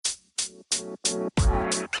What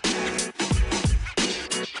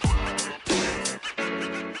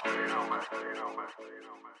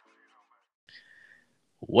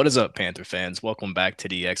is up, Panther fans? Welcome back to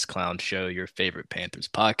the X Clown Show, your favorite Panthers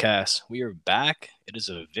podcast. We are back. It is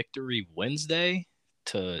a victory Wednesday,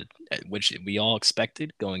 which we all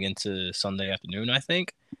expected going into Sunday afternoon, I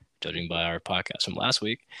think, judging by our podcast from last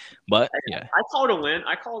week. But yeah, I called a win.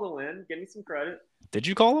 I called a win. Give me some credit. did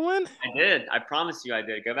you call a win? I did. I promise you I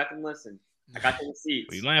did. Go back and listen. I got the We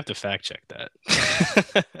receipts. might have to fact check that.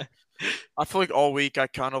 I feel like all week I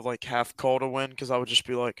kind of like half called a win because I would just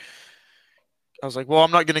be like, well,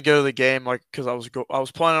 I'm not gonna go to the game, like because I was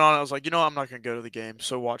planning on it. I was like, I'm not gonna go to the game,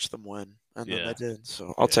 so watch them win, and then Yeah. they did.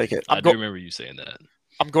 So I'll take it. I do remember you saying that.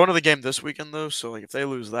 I'm going to the game this weekend though, so like if they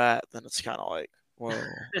lose that, then it's kind of like, well,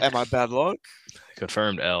 am I bad luck?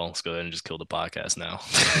 Confirmed L. Let's go ahead and just kill the podcast now.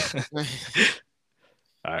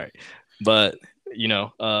 All right. But,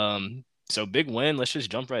 so big win. Let's just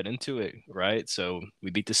jump right into it, right? So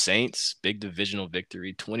we beat the Saints, big divisional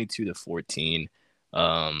victory, 22-14.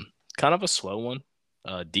 Kind of a slow one.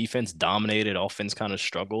 Defense dominated, offense kind of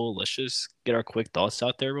struggled. Let's just get our quick thoughts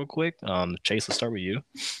out there real quick. Chase, let's start with you.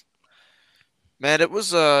 Man, it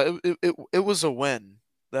was it was a win.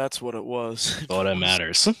 That's what it was. All that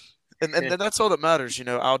matters. And that's all that matters,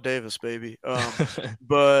 Al Davis, baby.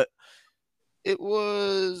 But it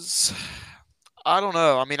was, I don't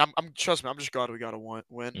know. I mean, trust me, I'm just glad we got a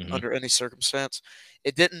win under any circumstance.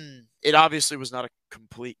 It obviously was not a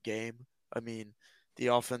complete game. I mean, the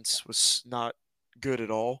offense was not good at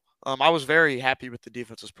all. I was very happy with the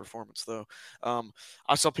defense's performance, though.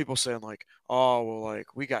 I saw people saying like, "Oh, well,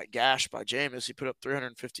 like we got gashed by Jameis. He put up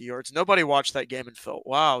 350 yards." Nobody watched that game and felt,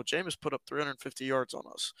 "Wow, Jameis put up 350 yards on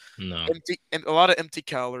us." No. A lot of empty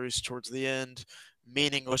calories towards the end,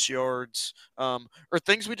 meaningless yards, or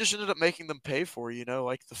things we just ended up making them pay for.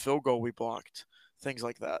 Like the field goal we blocked, things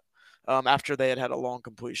like that. After they had a long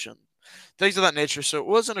completion, things of that nature. So it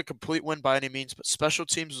wasn't a complete win by any means, but special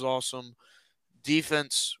teams was awesome.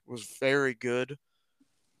 Defense was very good.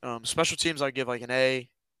 Special teams, I give like an A.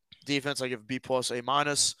 Defense, I give B plus, A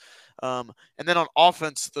minus. And then on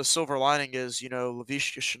offense, the silver lining is,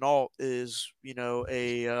 Laviska Shenault is,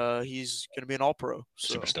 he's going to be an All Pro.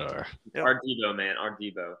 So, superstar. Yeah. Our Debo, man. Our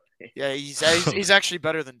Debo. Yeah, he's actually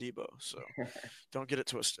better than Debo. So don't get it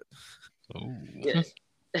twisted. Yeah.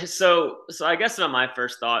 So I guess some of my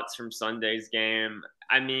first thoughts from Sunday's game.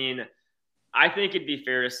 I mean, I think it'd be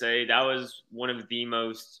fair to say that was one of the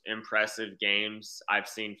most impressive games I've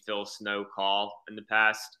seen Phil Snow call in the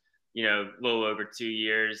past, little over 2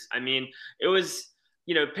 years. I mean, it was,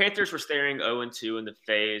 Panthers were staring 0-2 in the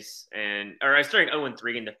face, staring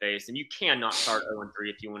 0-3 in the face, and you cannot start 0-3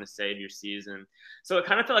 if you want to save your season. So it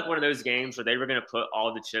kind of felt like one of those games where they were going to put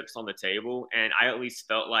all the chips on the table, and I at least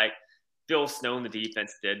felt like Phil Snow and the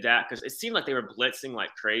defense did that because it seemed like they were blitzing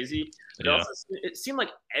like crazy. But it seemed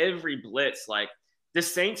like every blitz, like the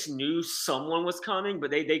Saints knew someone was coming, but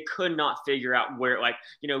they could not figure out where. Like,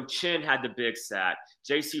 Chin had the big sack.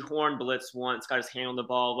 J.C. Horn blitzed once, got his hand on the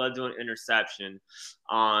ball, led to an interception.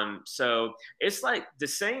 So it's like the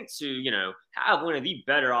Saints, who have one of the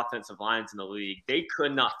better offensive lines in the league, they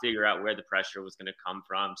could not figure out where the pressure was going to come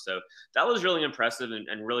from. So that was really impressive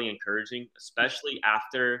and really encouraging, especially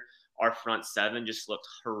after our front seven just looked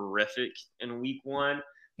horrific in week one.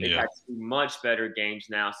 They've had two much better games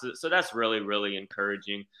now. So that's really, really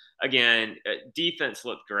encouraging. Again, defense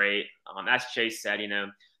looked great. As Chase said,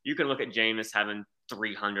 you can look at Jameis having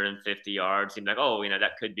 350 yards and be like, oh,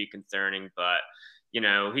 that could be concerning. But,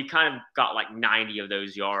 he kind of got like 90 of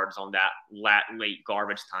those yards on that late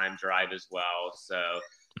garbage time drive as well. So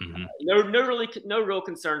no real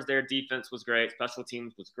concerns there. Defense was great. Special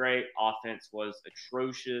teams was great. Offense was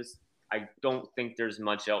atrocious. I don't think there's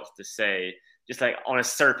much else to say, just like on a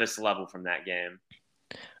surface level from that game.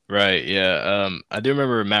 Right. Yeah. I do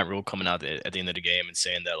remember Matt Rule coming out at the end of the game and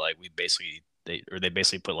saying that like they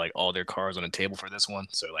basically put like all their cards on the table for this one.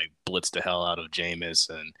 So like blitz the hell out of Jameis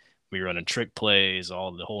and we running trick plays,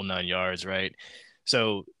 all the whole 9 yards. Right.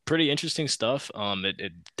 So pretty interesting stuff.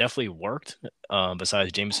 It definitely worked.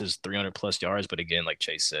 Besides Jameis's 300+ yards, but again, like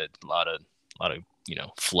Chase said, a lot of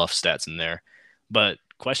fluff stats in there. But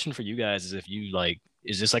question for you guys is, if you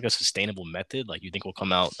is this like a sustainable method? Like, you think we'll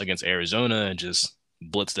come out against Arizona and just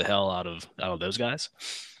blitz the hell out of those guys?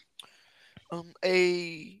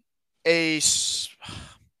 A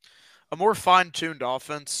more fine-tuned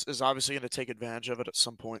offense is obviously going to take advantage of it at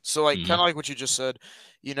some point. So kind of like what you just said,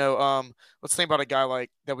 let's think about a guy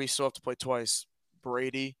like that we still have to play twice,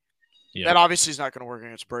 Brady. Yeah. That obviously is not going to work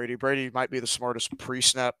against Brady. Brady might be the smartest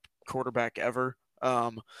pre-snap quarterback ever.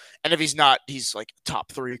 And if he's not, he's like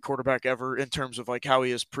top 3 quarterback ever in terms of like how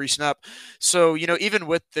he is pre-snap. So, even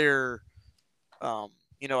with their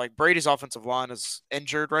like Brady's offensive line is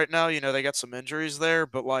injured right now. They got some injuries there,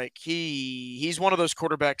 but like he's one of those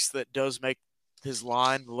quarterbacks that does make his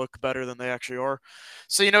line look better than they actually are.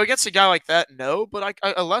 So, against a guy like that, no, but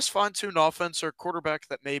a less fine-tuned offense or quarterback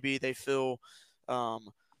that maybe they feel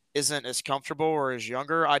isn't as comfortable or as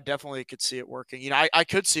younger, I definitely could see it working. I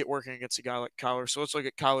could see it working against a guy like Kyler. So let's look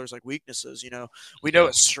at Kyler's like weaknesses. We know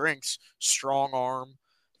his strengths: strong arm,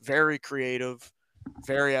 very creative,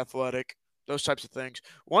 very athletic, those types of things.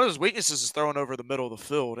 One of his weaknesses is throwing over the middle of the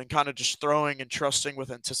field and kind of just throwing and trusting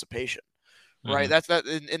with anticipation. Right.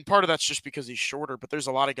 Mhm. And part of that's just because he's shorter, but there's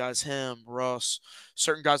a lot of guys, him, Russ,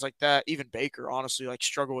 certain guys like that, even Baker, honestly, like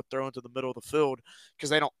struggle with throwing to the middle of the field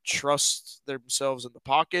because they don't trust themselves in the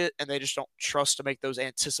pocket and they just don't trust to make those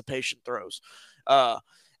anticipation throws.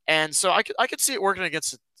 And so I could see it working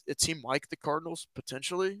against a team like the Cardinals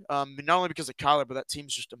potentially. Not only because of Kyler, but that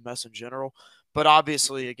team's just a mess in general. But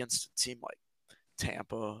obviously against a team like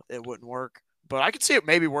Tampa, it wouldn't work. But I could see it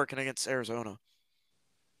maybe working against Arizona.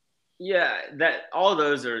 Yeah, that all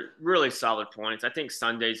those are really solid points. I think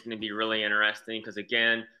Sunday's going to be really interesting because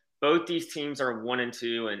again, both these teams are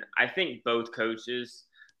 1-2, and I think both coaches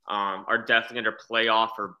are definitely under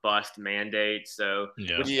playoff or bust mandate. So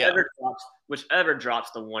Yeah. Yeah. whichever drops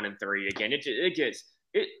the 1-3 again,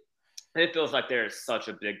 it feels like there is such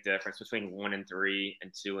a big difference between 1-3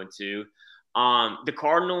 and 2-2. The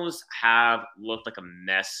Cardinals have looked like a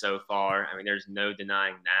mess so far. I mean, there's no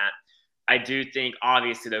denying that. I do think,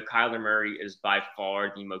 obviously, though, Kyler Murray is by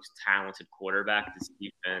far the most talented quarterback this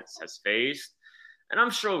defense has faced. And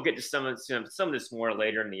I'm sure we'll get to some of this more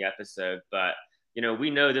later in the episode. But, we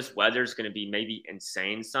know this weather is going to be maybe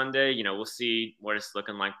insane Sunday. We'll see what it's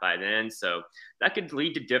looking like by then. So that could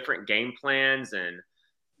lead to different game plans. And,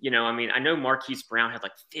 I know Marquise Brown had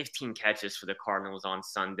like 15 catches for the Cardinals on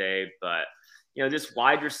Sunday. But, this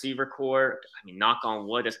wide receiver core, I mean, knock on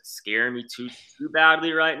wood, doesn't scare me too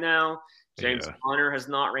badly right now. James Yeah. Conner has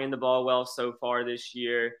not ran the ball well so far this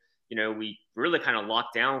year. We really kind of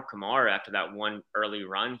locked down Kamara after that one early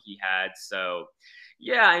run he had. So,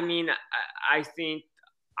 yeah, I mean, I think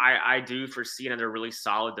I do foresee another really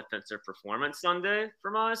solid defensive performance Sunday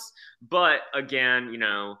from us. But again,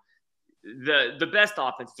 the best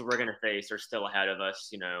offenses we're going to face are still ahead of us.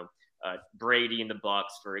 Brady and the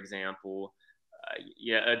Bucks, for example.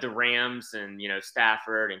 The Rams and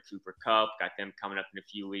Stafford and Cooper Kupp got them coming up in a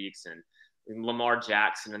few weeks, and Lamar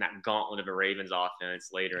Jackson and that gauntlet of a Ravens offense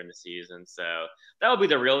later in the season. So that will be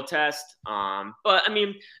the real test. But I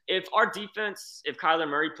mean, if Kyler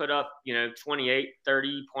Murray put up 28,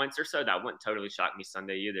 30 points or so, that wouldn't totally shock me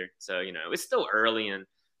Sunday either. So it's still early and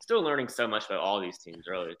still learning so much about all these teams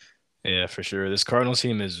early. Yeah, for sure. This Cardinals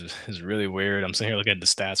team is really weird. I'm sitting here looking at the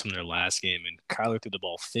stats from their last game, and Kyler threw the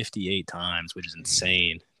ball 58 times, which is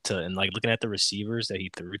insane. And like looking at the receivers that he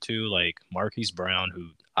threw to, like Marquise Brown, who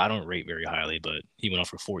I don't rate very highly, but he went off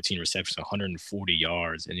for 14 receptions, 140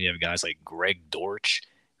 yards, and you have guys like Greg Dortch,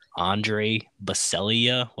 Andre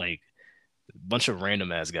Baselia, like a bunch of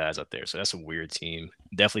random ass guys up there. So that's a weird team.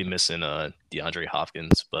 Definitely missing DeAndre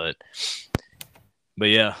Hopkins, but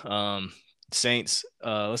yeah, Saints.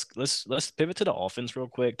 Let's pivot to the offense real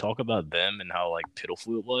quick. Talk about them and how like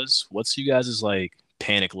pitiful it was. What's you guys' like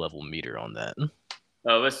panic level meter on that?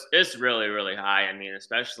 Oh, it's really, really high. I mean,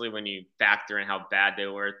 especially when you factor in how bad they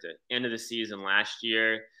were at the end of the season last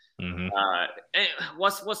year. Mm-hmm. And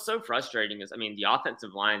what's so frustrating is, I mean, the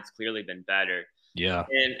offensive line's clearly been better. Yeah.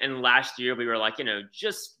 And last year we were like,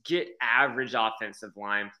 just get average offensive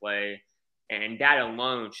line play, and that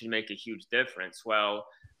alone should make a huge difference. Well,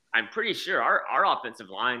 I'm pretty sure our offensive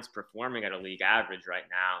line's performing at a league average right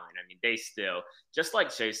now. And I mean, they still, just like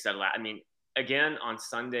Chase said, I mean, again, on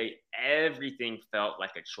Sunday, everything felt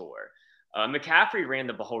like a chore. McCaffrey ran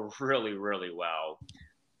the ball really, really well.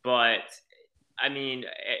 But, I mean,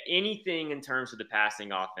 anything in terms of the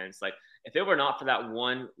passing offense, like if it were not for that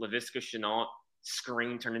one Laviska Shenault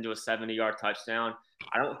screen turned into a 70-yard touchdown,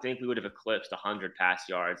 I don't think we would have eclipsed 100 pass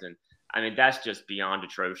yards. And, I mean, that's just beyond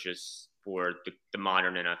atrocious for the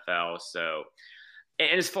modern NFL. So,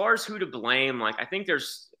 and as far as who to blame, like I think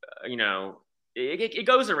there's, it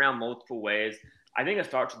goes around multiple ways. I think it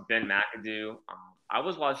starts with Ben McAdoo. I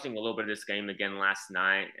was watching a little bit of this game again last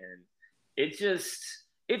night, and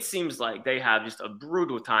it seems like they have just a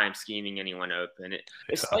brutal time scheming anyone open.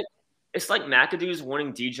 It's like McAdoo's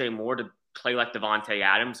wanting DJ Moore to play like Devontae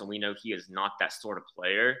Adams, and we know he is not that sort of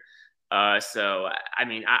player. So, I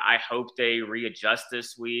mean, I hope they readjust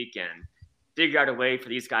this week and figure out a way for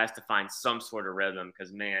these guys to find some sort of rhythm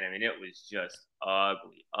because, man, I mean, it was just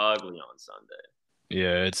ugly on Sunday.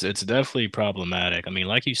 Yeah, it's definitely problematic. I mean,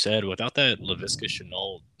 like you said, without that Laviska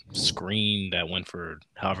Shenault screen that went for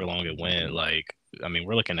however long it went, like, I mean,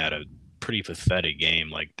 we're looking at a pretty pathetic game,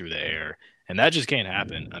 like, through the air. And that just can't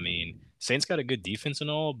happen. I mean, Saints got a good defense and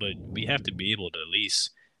all, but we have to be able to at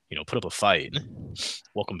least, put up a fight.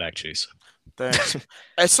 Welcome back, Chase. Thanks.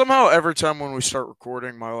 And somehow every time when we start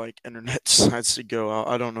recording, my internet decides to go out.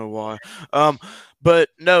 I don't know why. But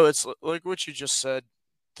no, it's like what you just said.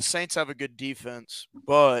 The Saints have a good defense,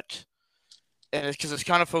 but because it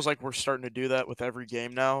kind of feels like we're starting to do that with every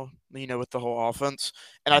game now, with the whole offense.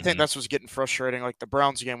 And I think that's what's getting frustrating. Like the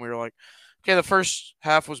Browns game, we were like, okay, the first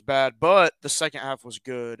half was bad, but the second half was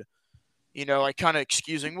good. Like kind of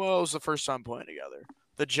excusing, well, it was the first time playing together.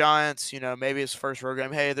 The Giants, maybe it's first road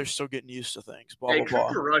game. Hey, they're still getting used to things. Blah, blah, blah.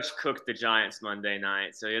 Cooper Rush cooked the Giants Monday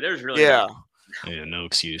night. So, yeah, there's really no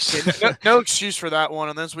excuse. no excuse for that one.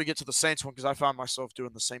 And then as we get to the Saints one, because I found myself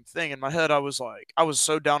doing the same thing. In my head, I was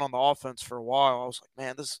so down on the offense for a while. I was like,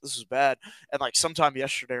 man, this is bad. And sometime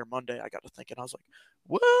yesterday or Monday, I got to thinking, I was like,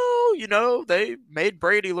 well, they made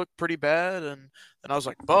Brady look pretty bad. And I was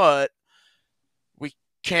like, but we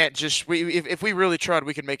can't just if we really tried,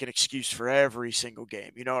 we could make an excuse for every single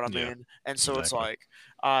game. You know what I mean? And so It's like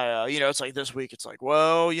it's like this week. It's like,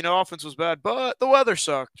 well, offense was bad, but the weather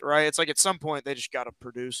sucked, right? It's like at some point they just got to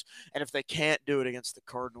produce, and if they can't do it against the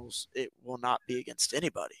Cardinals, it will not be against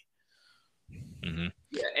anybody. Mm-hmm.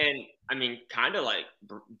 Yeah, and I mean, kind of like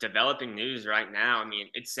developing news right now. I mean,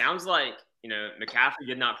 it sounds like McCaffrey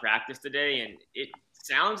did not practice today, and it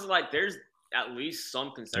sounds like there's at least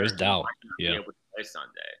some concern. There's doubt. Yeah. Play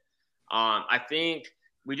Sunday. I think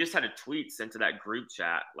we just had a tweet sent to that group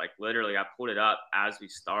chat. Like literally, I pulled it up as we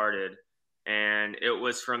started, and it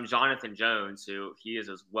was from Jonathan Jones, who he is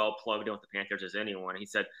as well plugged in with the Panthers as anyone. He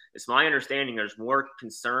said, "It's my understanding there's more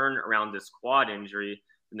concern around this quad injury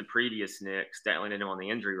than the previous nicks that landed him on the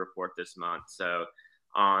injury report this month." So,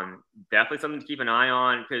 definitely something to keep an eye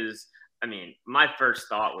on because I mean, my first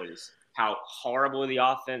thought was how horrible the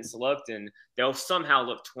offense looked, and they'll somehow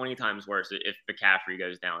look 20 times worse if McCaffrey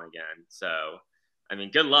goes down again. So, I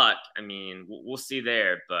mean, good luck. I mean, we'll see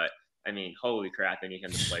there, but I mean, holy crap, they need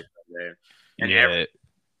him to play there. And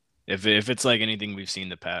if it's like anything we've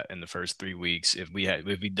seen in the first 3 weeks, if we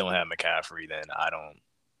don't have McCaffrey, then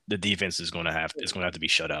the defense is going to have to be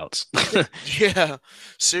shutouts. Yeah,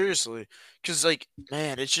 seriously, because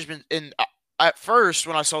man, it's just been at first,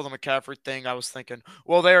 when I saw the McCaffrey thing, I was thinking,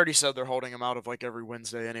 well, they already said they're holding him out of every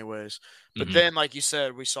Wednesday anyways. But then, like you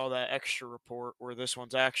said, we saw that extra report where this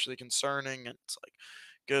one's actually concerning. And it's like,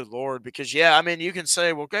 good Lord. Because, yeah, I mean, you can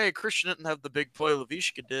say, well, okay, Christian didn't have the big play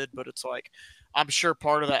Laviska did. But it's like, I'm sure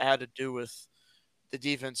part of that had to do with the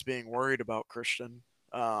defense being worried about Christian.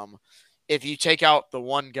 If you take out the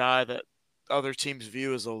one guy that other teams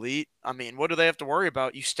view as elite, I mean, what do they have to worry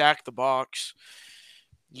about? You stack the box.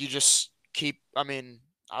 You just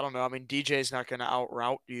I don't know. I mean, DJ's not going to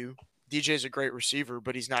out-route you. DJ's a great receiver,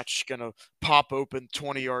 but he's not just going to pop open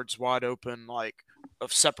 20 yards wide open,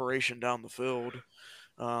 of separation down the field.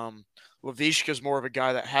 Laviska's more of a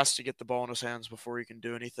guy that has to get the ball in his hands before he can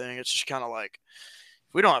do anything. It's just kind of like,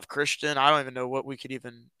 if we don't have Christian, I don't even know what we could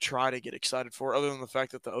even try to get excited for other than the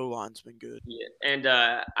fact that the O-line's been good. Yeah, and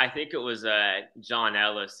I think it was John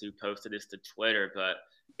Ellis who posted this to Twitter, but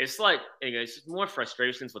it's it's just more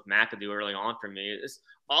frustrations with McAdoo early on for me. It's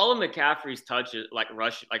all of McCaffrey's touches,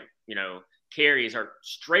 carries are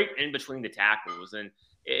straight in between the tackles. And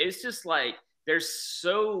it's just like, it's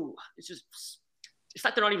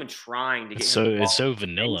like they're not even trying to get it's so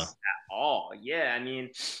vanilla at all. Yeah. I mean,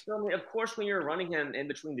 of course, when you're running him in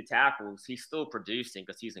between the tackles, he's still producing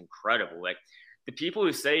because he's incredible. Like the people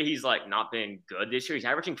who say he's not been good this year, he's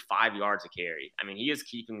averaging 5 yards a carry. I mean, he is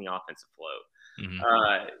keeping the offense afloat.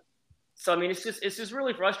 Mm-hmm. So I mean, it's just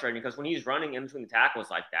really frustrating because when he's running in between the tackles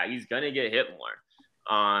like that, he's gonna get hit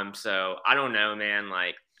more. So I don't know, man.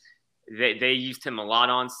 They used him a lot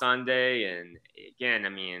on Sunday, and again, I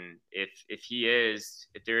mean, if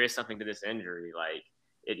there is something to this injury,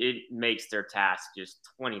 it makes their task just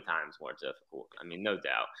 20 times more difficult. I mean, no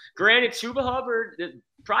doubt. Granted, Chuba Hubbard,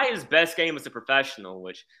 probably his best game as a professional,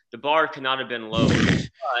 which the bar could not have been lower,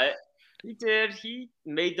 but he did. He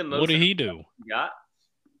made the most. What did he do?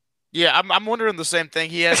 Yeah, I'm wondering the same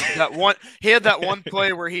thing. He had that one. He had that one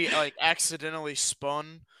play where he accidentally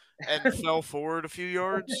spun and fell forward a few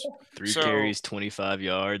yards. 3 carries, 25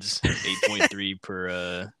 yards, 8.3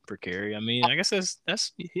 per carry. I mean, I guess I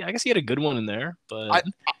guess he had a good one in there, but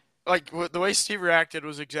Like the way Steve reacted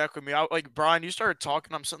was exactly me. Like Brian, you started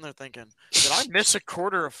talking. I'm sitting there thinking, did I miss a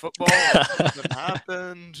quarter of football? Like, something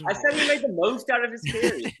happened. I said he made the most out of his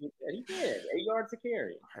carry. He did 8 yards a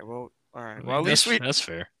carry. All right. I Well, mean, that's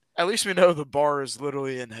fair. at least we know the bar is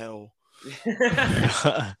literally in hell.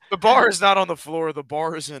 The bar is not on the floor. The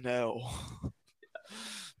bar is in hell.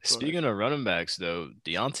 Speaking of running backs, though,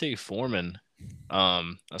 Deontay Foreman,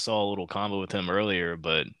 I saw a little combo with him earlier,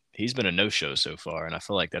 but he's been a no-show so far, and I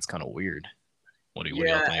feel like that's kind of weird. What do y'all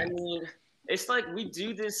Yeah, think? I mean, it's like we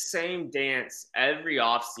do this same dance every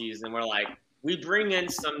offseason. We're like, we bring in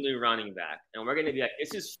some new running back, and we're going to be like,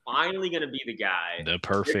 this is finally going to be the guy. The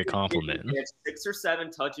perfect compliment. He has 6 or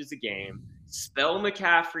 7 touches a game. Spell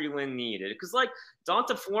McCaffrey when needed. Because, like,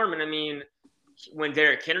 Donta Foreman, I mean, when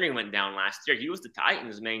Derrick Henry went down last year, he was the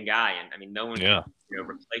Titans' main guy. And, I mean, no one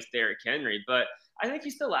replaced Derrick Henry. But I think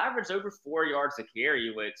he still averaged over 4 yards a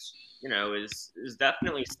carry, which, is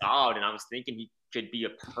definitely solid. And I was thinking he could be a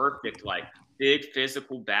perfect, like, big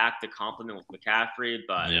physical back to complement with McCaffrey.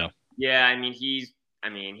 But, yeah, I mean, he's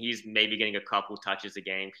maybe getting a couple touches a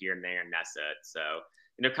game here and there, and that's it. So,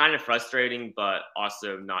 kind of frustrating, but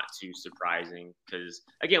also not too surprising because,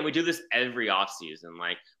 again, we do this every offseason.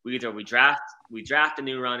 Like, we draft a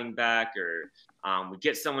new running back, or we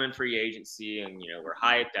get someone in free agency, and we're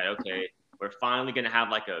hyped that okay, we're finally going to have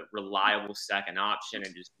like a reliable second option,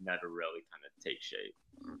 and just never really kind of take shape.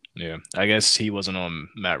 Yeah, I guess he wasn't on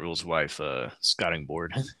Matt Rule's wife scouting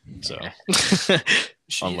board, so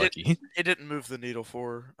unlucky. It didn't move the needle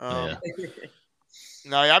for her.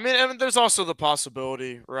 No, I mean, there's also the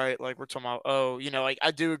possibility, right? Like we're talking about, like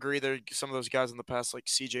I do agree there are some of those guys in the past, like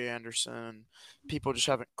C.J. Anderson, people just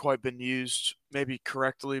haven't quite been used maybe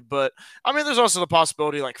correctly. But I mean, there's also the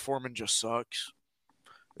possibility like Foreman just sucks.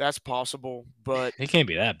 That's possible, but it can't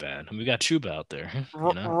be that bad. We got Chuba out there,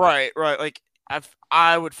 right. Like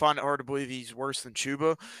I would find it hard to believe he's worse than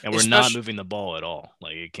Chuba, and we're not moving the ball at all.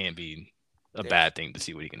 Like it can't be a bad thing to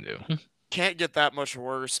see what he can do. Can't get that much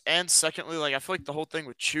worse. And secondly, like I feel like the whole thing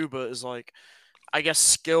with Chuba is like, I guess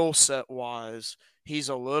skill set wise, he's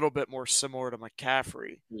a little bit more similar to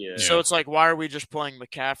McCaffrey. Yeah. So it's like, why are we just playing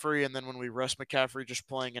McCaffrey, and then when we rest McCaffrey, just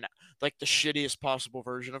playing like the shittiest possible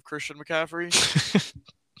version of Christian McCaffrey?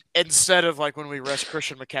 Instead of like when we rest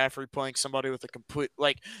Christian McCaffrey, playing somebody with a complete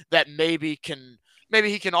like that maybe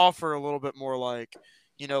he can offer a little bit more like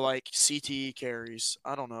like CTE carries.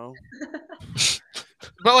 I don't know.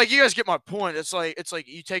 But like you guys get my point. It's like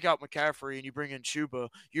you take out McCaffrey and you bring in Chuba.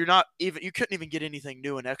 You couldn't even get anything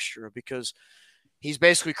new and extra because he's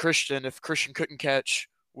basically Christian. If Christian couldn't catch,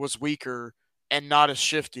 was weaker and not as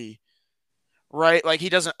shifty, right? Like he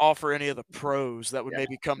doesn't offer any of the pros that would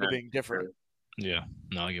maybe come to being different. Yeah,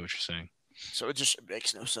 no, I get what you're saying. So it just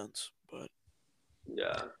makes no sense. But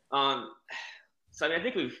yeah, so I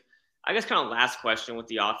mean, I guess kind of last question with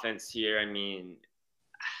the offense here. I mean,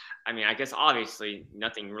 I guess obviously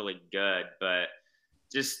nothing really good, but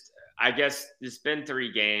just I guess it's been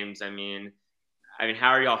 3 games. I mean,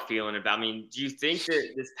 how are y'all feeling about? I mean, do you think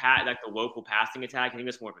that this like the local passing attack? I think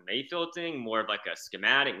it's more of a Mayfield thing, more of like a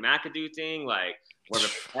schematic McAdoo thing, like more of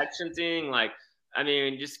a protection thing. Like, I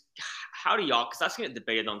mean, just how do y'all? Because I've seen it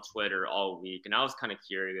debated on Twitter all week, and I was kind of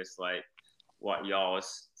curious, like, what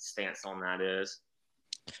y'all's stance on that is.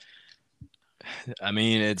 I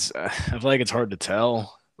mean, I feel like it's hard to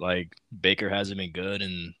tell. Like Baker hasn't been good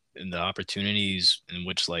in the opportunities in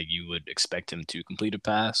which like you would expect him to complete a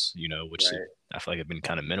pass, which right. I feel like have been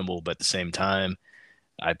kind of minimal. But at the same time,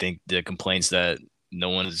 I think the complaints that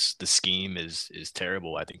the scheme is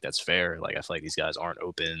terrible. I think that's fair. Like I feel like these guys aren't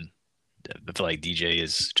open. I feel like DJ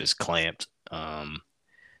is just clamped. I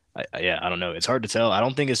don't know. It's hard to tell. I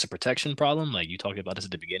don't think it's a protection problem. Like you talked about this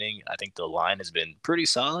at the beginning. I think the line has been pretty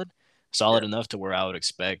solid enough to where I would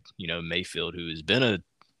expect, Mayfield, who has been a,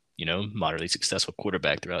 moderately successful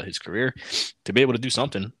quarterback throughout his career, to be able to do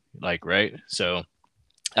something like, right. So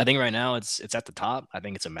I think right now it's at the top. I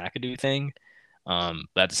think it's a McAdoo thing. But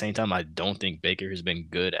at the same time, I don't think Baker has been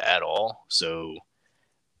good at all. So,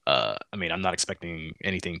 I'm not expecting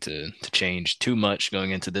anything to change too much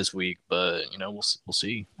going into this week, but we'll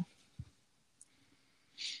see.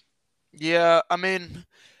 Yeah,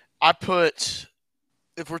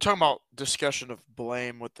 if we're talking about discussion of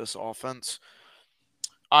blame with this offense,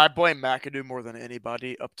 I blame McAdoo more than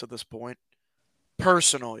anybody up to this point.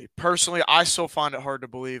 Personally, I still find it hard to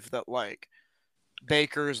believe that like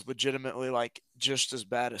Baker is legitimately like just as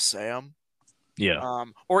bad as Sam. Yeah.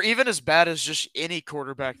 Or even as bad as just any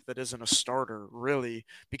quarterback that isn't a starter, really,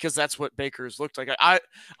 because that's what Baker has looked like.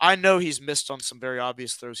 I know he's missed on some very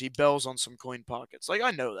obvious throws. He bails on some clean pockets. Like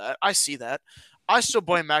I know that. I see that. I still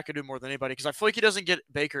blame McAdoo more than anybody because I feel like he doesn't get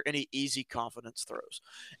Baker any easy confidence throws.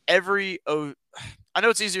 I know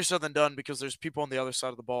it's easier said than done because there's people on the other side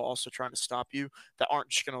of the ball also trying to stop you that aren't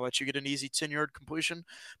just going to let you get an easy 10-yard completion.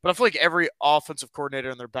 But I feel like every offensive coordinator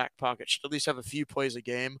in their back pocket should at least have a few plays a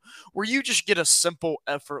game where you just get a simple,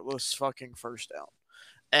 effortless fucking first down.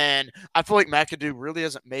 And I feel like McAdoo really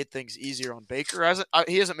hasn't made things easier on Baker.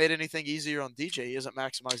 He hasn't made anything easier on DJ. He hasn't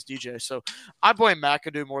maximized DJ. So I blame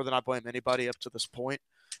McAdoo more than I blame anybody up to this point.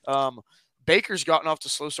 Baker's gotten off to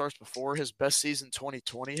slow starts before. His best season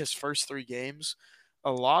 2020, his first 3 games.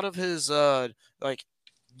 A lot of his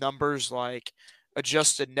numbers like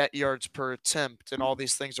adjusted net yards per attempt and all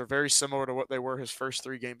these things are very similar to what they were his first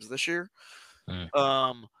 3 games this year.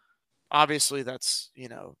 Obviously, that's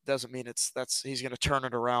doesn't mean he's going to turn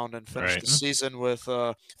it around and finish the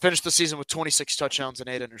season with 26 touchdowns and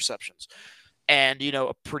 8 interceptions, and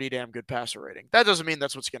a pretty damn good passer rating. That doesn't mean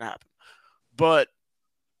that's what's going to happen. But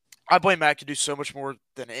I blame McAdoo so much more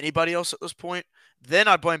than anybody else at this point. Then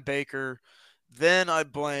I blame Baker. Then I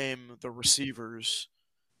blame the receivers.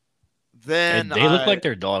 Then they look like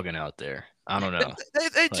they're dogging out there. I don't know.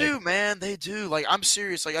 They do, man. They do. Like, I'm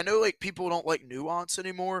serious. Like, I know, like, people don't like nuance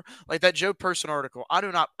anymore. Like, that Joe Person article, I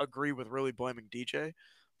do not agree with really blaming DJ.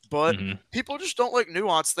 But people just don't like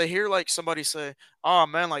nuance. They hear, like, somebody say, oh,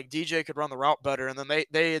 man, like, DJ could run the route better. And then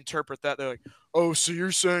they interpret that. They're like, oh, so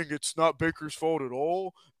you're saying it's not Baker's fault at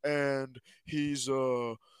all? And he's,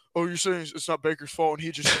 you're saying it's not Baker's fault and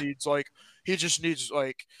he just needs,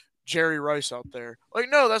 like, Jerry Rice out there. Like,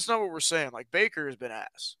 no, that's not what we're saying. Like, Baker has been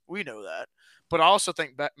ass. We know that. But I also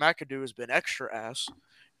think McAdoo has been extra ass.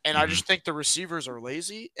 And I just think the receivers are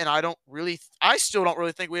lazy. And I still don't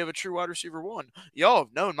really think we have a true wide receiver 1. Y'all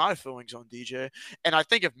have known my feelings on DJ. And I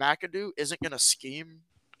think if McAdoo isn't going to scheme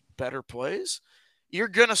better plays, you're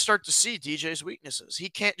going to start to see DJ's weaknesses. He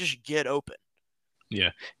can't just get open.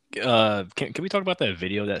 Yeah. Can we talk about that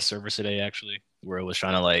video that surfaced today, actually, where it was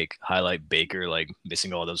trying to like highlight Baker like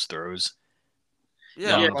missing all those throws?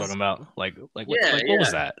 Yeah, I'm talking about what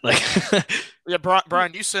was that? Like, yeah,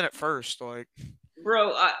 Brian, you sent it first, like,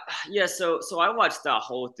 bro. So I watched that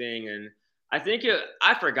whole thing, and I think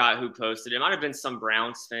I forgot who posted it. It might have been some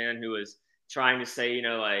Browns fan who was trying to say,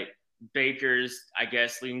 like, Baker's, I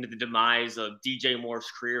guess, leading to the demise of DJ Moore's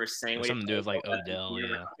career, saying something to do with like Odell.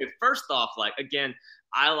 Yeah. Okay, first off, like, again,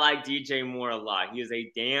 I like DJ Moore a lot. He is a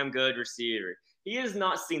damn good receiver. He has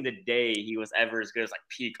not seen the day he was ever as good as like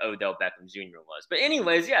peak Odell Beckham Jr. was. But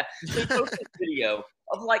anyways, yeah. So he posted a video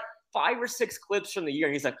of like 5 or 6 clips from the year,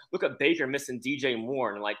 and he's like, look at Baker missing DJ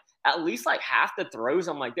Moore. And like at least like half the throws,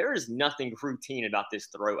 I'm like, there is nothing routine about this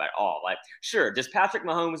throw at all. Like, sure, does Patrick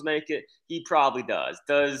Mahomes make it? He probably does.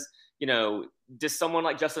 Does someone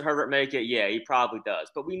like Justin Herbert make it? Yeah, he probably does.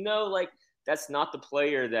 But we know like that's not the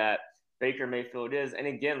player that Baker Mayfield is. And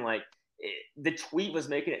again, like the tweet was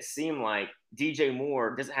making it seem like DJ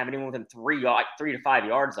Moore doesn't have anyone within 3 to 5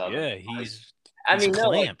 yards of him. Yeah, he's clamped. No,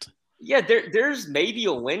 like, yeah, there's maybe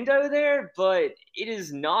a window there, but it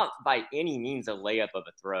is not by any means a layup of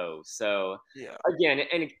a throw. So yeah, again,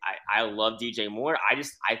 and I love DJ Moore.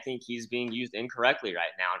 I think he's being used incorrectly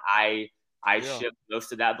right now, and I shift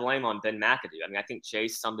most of that blame on Ben McAdoo. I mean, I think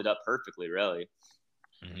Chase summed it up perfectly, really.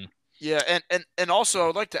 Mm-hmm. Yeah, and also I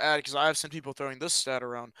would like to add, because I have some people throwing this stat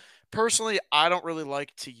around. Personally, I don't really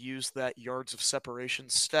like to use that yards of separation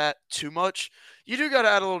stat too much. You do got to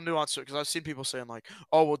add a little nuance to it, because I've seen people saying like,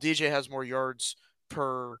 oh, well, DJ has more yards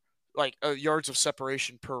per yards of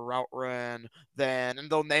separation per route ran than, and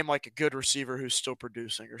they'll name like a good receiver who's still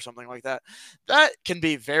producing or something like that. That can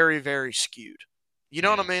be very, very skewed. You know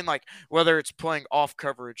what I mean? Like whether it's playing off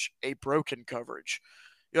coverage, a broken coverage.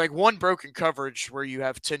 Like one broken coverage where you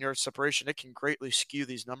have 10 yards separation, it can greatly skew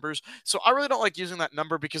these numbers. So I really don't like using that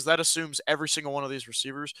number, because that assumes every single one of these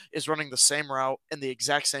receivers is running the same route in the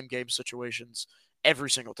exact same game situations every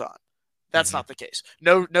single time. That's not the case.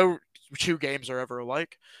 No 2 games are ever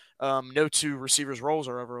alike. No 2 receivers' roles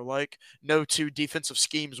are ever alike. No 2 defensive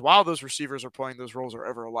schemes while those receivers are playing those roles are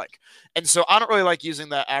ever alike. And so I don't really like using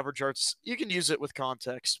that average yards. You can use it with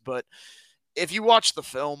context, but if you watch the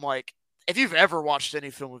film, like, if you've ever watched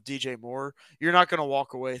any film of DJ Moore, you're not going to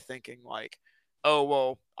walk away thinking like, oh,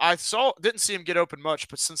 well, didn't see him get open much,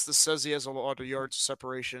 but since this says he has a lot of yards of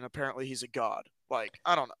separation, apparently he's a god. Like,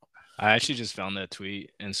 I don't know. I actually just found that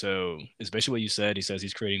tweet. And so it's basically what you said. He says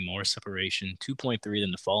he's creating more separation, 2.3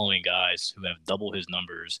 than the following guys who have double his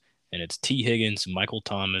numbers. And it's T. Higgins, Michael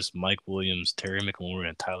Thomas, Mike Williams, Terry McLaurin,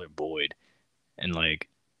 and Tyler Boyd. And like,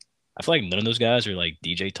 I feel like none of those guys are like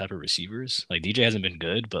DJ type of receivers. Like DJ hasn't been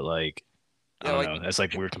good, but like, I don't know. That's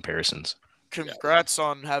like weird comparisons. Congrats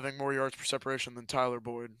on having more yards per separation than Tyler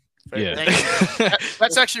Boyd. Yeah.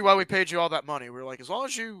 That's actually why we paid you all that money. We were like, as long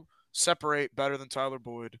as you separate better than Tyler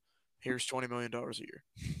Boyd, here's $20 million a year.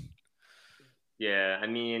 Yeah, I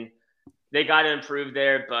mean, they got to improve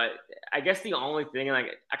there, but I guess the only thing, like,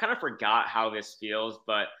 I kind of forgot how this feels,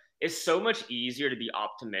 but it's so much easier to be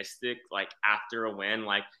optimistic, like, after a win.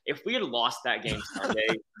 Like, if we had lost that game Sunday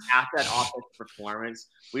after that offensive performance,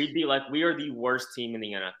 we'd be like, we are the worst team in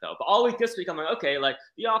the NFL. But all week this week, I'm like, okay, like,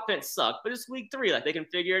 the offense sucked, but it's week 3. Like, they can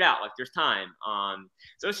figure it out. Like, there's time.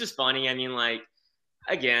 So it's just funny. I mean, like,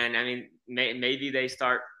 again, I mean, maybe they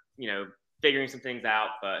start, figuring some things out,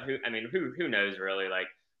 but who knows really? Like,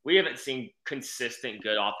 we haven't seen consistent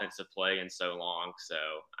good offensive play in so long. So,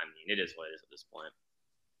 I mean, it is what it is at this point.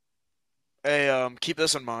 Hey, keep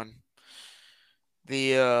this in mind.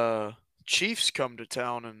 The Chiefs come to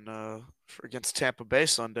town against Tampa Bay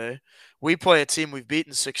Sunday. We play a team we've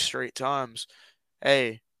beaten 6 straight times.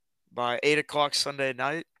 Hey, by 8 o'clock Sunday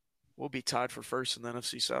night, we'll be tied for first in the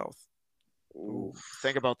NFC South. Ooh,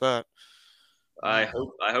 think about that. I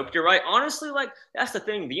hope you're right. Honestly, like, that's the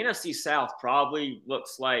thing. The NFC South probably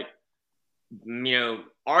looks like,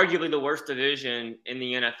 arguably the worst division in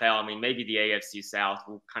the NFL. I mean, maybe the AFC South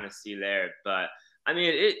we'll kind of see there, but I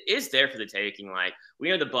mean, it is there for the taking. Like, we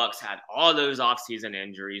know the Bucs had all those offseason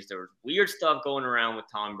injuries. There was weird stuff going around with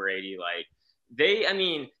Tom Brady. Like,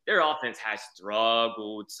 their offense has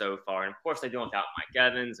struggled so far, and of course, they do without Mike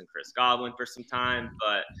Evans and Chris Godwin for some time.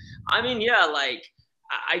 But I mean, yeah, like,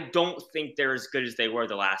 I don't think they're as good as they were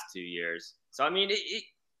the last 2 years. So, I mean,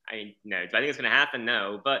 no. Do I think it's going to happen?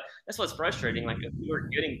 No. But that's what's frustrating. Like, if we were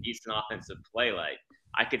getting decent offensive play, like,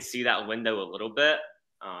 I could see that window a little bit.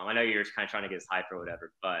 I know you're kind of trying to get his hype or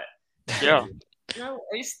whatever, but yeah,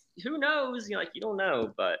 who knows? You don't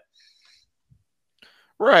know, but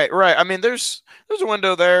right. I mean, there's a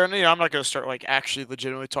window there, and I'm not going to start like actually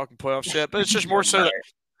legitimately talking playoffs yet, but it's just more so that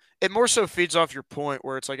it more so feeds off your point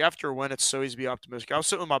where it's like after a win, it's so easy to be optimistic. I was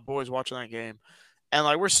sitting with my boys watching that game, and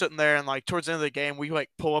like we're sitting there, and like towards the end of the game, we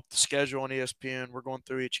like pull up the schedule on ESPN. We're going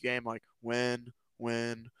through each game, like win.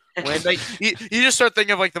 Like you just start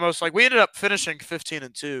thinking of like the most like we ended up finishing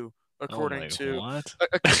 15-2 according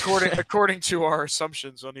to our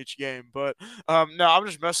assumptions on each game. But no, I'm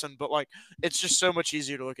just messing. But like it's just so much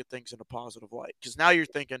easier to look at things in a positive light because now you're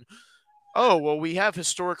thinking, oh, well, we have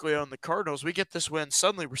historically owned the Cardinals. We get this win.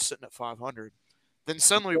 Suddenly, we're sitting at 500. Then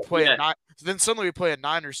suddenly we play a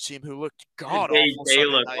Niners team who looked god awful. They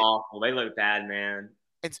look awful. They look bad, man.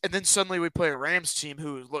 And then suddenly we play a Rams team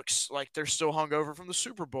who looks like they're still hungover from the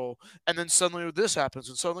Super Bowl. And then suddenly this happens,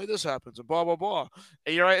 and suddenly this happens, and blah blah blah.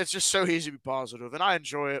 And you're right. It's just so easy to be positive, and I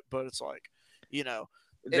enjoy it. But it's like,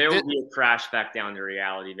 there will be a crash back down to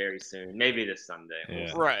reality very soon. Maybe this Sunday.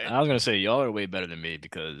 Yeah. Right. I was gonna say y'all are way better than me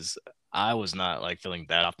because I was not like feeling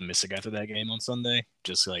that optimistic after that game on Sunday.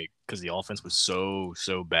 Just like because the offense was so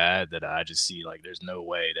bad that I just see like there's no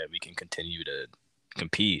way that we can continue to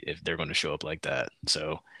compete if they're going to show up like that.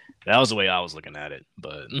 So that was the way I was looking at it.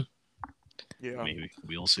 But yeah, maybe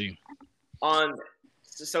we'll see.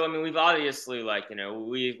 So I mean, we've obviously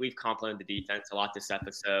we've complimented the defense a lot this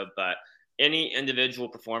episode, but any individual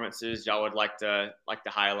performances y'all would like to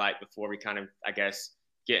highlight before we kind of, I guess,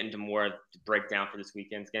 get into more of the breakdown for this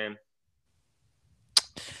weekend's game?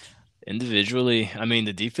 Individually, I mean,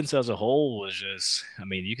 the defense as a whole was just, I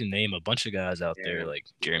mean, you can name a bunch of guys out there like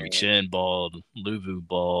Jeremy Chin balled, Luvu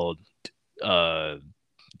balled,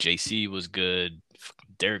 JC was good,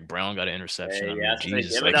 Derek Brown got an interception.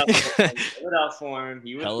 Jesus, give it up for him.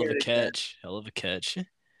 Hell of a catch.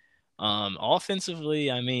 Offensively,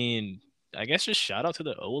 I mean, I guess just shout out to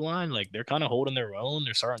the O-line. Like, they're kind of holding their own.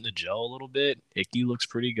 They're starting to gel a little bit. Ickey looks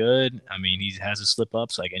pretty good. I mean, he has his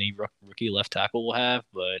slip-ups like any rookie left tackle will have.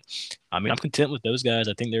 But, I mean, I'm content with those guys.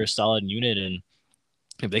 I think they're a solid unit. And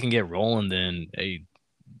if they can get rolling, then, hey,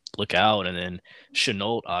 look out. And then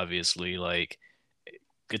Shenault, obviously, like,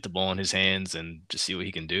 get the ball in his hands and just see what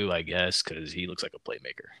he can do, I guess, because he looks like a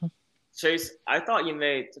playmaker. Chase, I thought you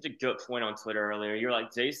made such a good point on Twitter earlier. You're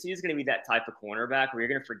like, JC is going to be that type of cornerback where you're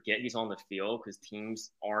going to forget he's on the field because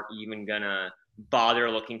teams aren't even going to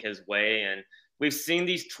bother looking his way. And we've seen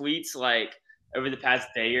these tweets like over the past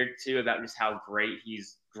day or two about just how great he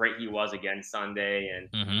was again Sunday. And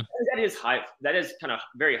that is hype. That is kind of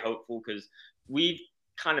very hopeful because we've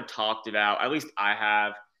kind of talked about, at least I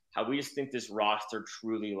have, how we just think this roster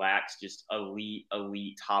truly lacks just elite,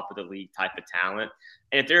 top of the league type of talent.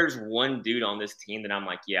 And if there's one dude on this team that I'm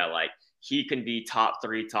like, yeah, like he can be top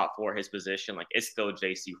 3, top 4 his position, like it's still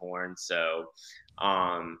JC Horn. So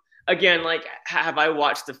again, like, have I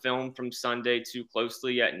watched the film from Sunday too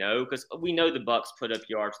closely yet? No, because we know the Bucs put up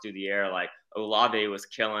yards through the air. Like Olave was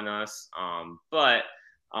killing us. But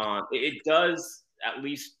It does, at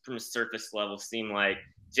least from a surface level, seem like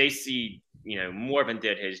JC, Morvan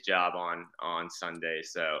did his job on Sunday.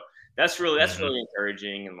 So that's really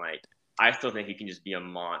encouraging, and like I still think he can just be a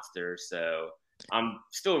monster. So I'm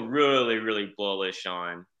still really really bullish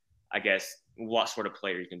on, I guess, what sort of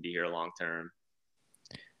player he can be here long term.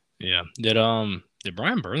 Yeah. Did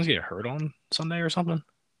Brian Burns get hurt on Sunday or something?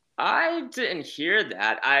 I didn't hear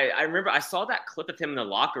that. I remember I saw that clip of him in the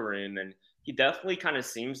locker room, and he definitely kind of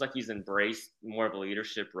seems like he's embraced more of a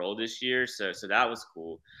leadership role this year. So that was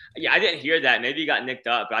cool. Yeah, I didn't hear that. Maybe he got nicked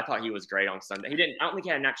up, but I thought he was great on Sunday. He didn't. I don't think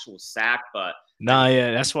he had an actual sack, but I Nah, mean,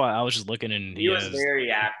 yeah, that's why I was just looking and he he was has very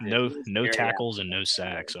active. no He was no very tackles and no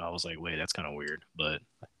sacks. So I was like, wait, that's kind of weird. But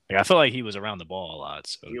like, I feel like he was around the ball a lot,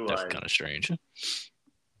 so He definitely was. kind of strange.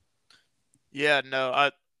 Yeah, no,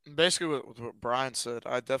 I basically what Brian said.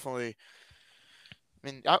 The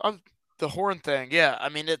horn thing. Yeah, I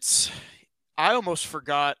mean, I almost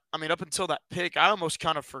forgot. I mean, up until that pick, I almost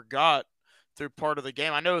kind of forgot through part of the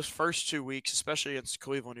game. I know his first 2 weeks, especially against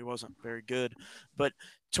Cleveland, he wasn't very good. But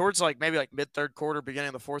towards maybe mid third quarter, beginning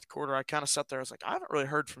of the fourth quarter, I kind of sat there. I was like, I haven't really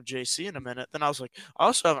heard from JC in a minute. Then I was like, I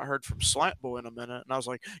also haven't heard from Slant Boy in a minute. And I was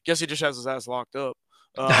like, guess he just has his ass locked up.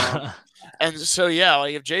 And so yeah,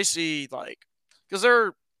 if JC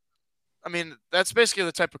because that's basically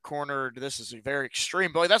the type of corner. This is very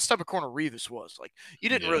extreme, but that's the type of corner Revis was. You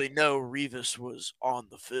didn't Yeah. really know Revis was on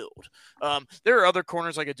the field. There are other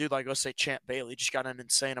corners like a dude let's say Champ Bailey, just got an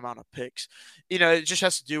insane amount of picks. It just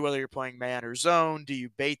has to do whether you're playing man or zone. Do you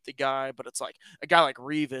bait the guy? But it's like a guy like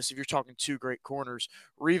Revis. If you're talking two great corners,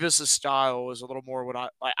 Revis's style is a little more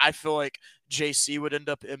what I feel like JC would end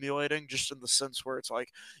up emulating, just in the sense where it's like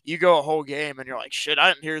you go a whole game and you're like, shit, I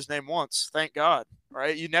didn't hear his name once. Thank God.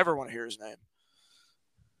 Right? You never want to hear his name.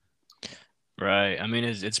 Right. I mean,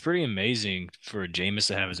 it's pretty amazing for Jameis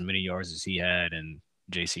to have as many yards as he had and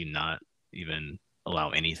JC not even allow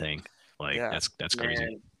anything. Yeah. That's crazy.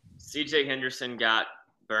 Man, CJ Henderson got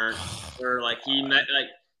burnt, or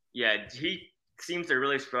he seems to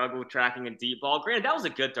really struggle tracking a deep ball. Granted, that was a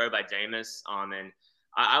good throw by Jameis. And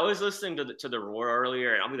I was listening to the Roar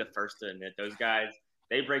earlier, and I'll be the first to admit those guys,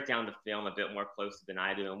 they break down the film a bit more closely than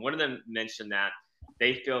I do. And one of them mentioned that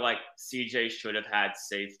they feel like CJ should have had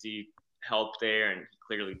safety help there, and he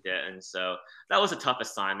clearly didn't. So that was a tough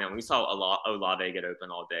assignment. We saw Olave get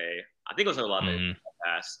open all day. I think it was Olave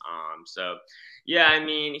pass. So yeah, I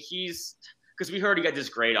mean, he's because we heard he got this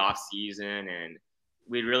great off season, and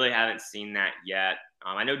we really haven't seen that yet.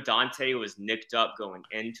 I know Dante was nicked up going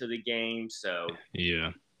into the game, so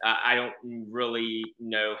yeah. I don't really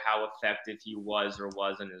know how effective he was or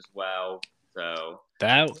wasn't as well. So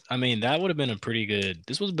that would have been a pretty good.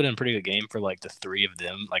 This would have been a pretty good game for the three of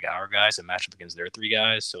them, our guys, and match up against their three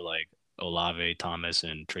guys. So Olave, Thomas,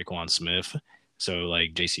 and Traquan Smith. So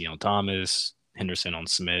JC on Thomas, Henderson on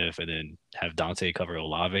Smith, and then have Dante cover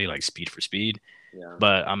Olave speed for speed. Yeah.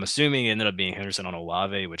 But I'm assuming it ended up being Henderson on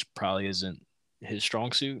Olave, which probably isn't his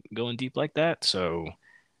strong suit going deep like that. So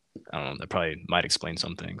I don't know. That probably might explain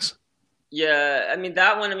some things. Yeah, I mean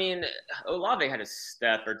that one. I mean, Olave had a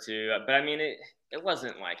step or two, but I mean it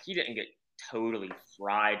wasn't like he didn't get totally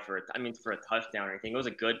fried for a touchdown or anything. It was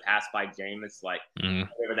a good pass by Jameis,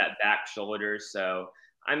 over that back shoulder. So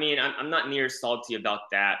I mean, I'm not near as salty about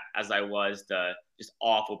that as I was the just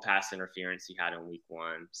awful pass interference he had in week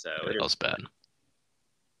 1. So yeah, that was bad.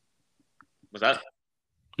 Was that?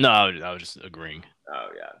 No, I was just agreeing. Oh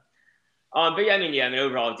yeah. But yeah, I mean,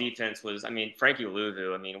 overall defense was, Frankie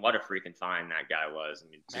Louvu, what a freaking find that guy was.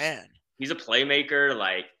 Man, he's a playmaker,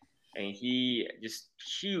 and he just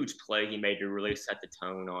huge play he made to really set the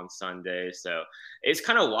tone on Sunday. So it's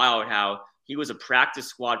kind of wild how he was a practice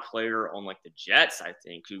squad player on the Jets, I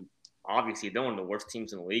think, who obviously they're one of the worst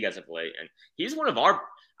teams in the league as of late, and he's one of our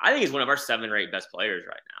 7 or 8 best players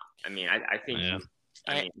right now. I think,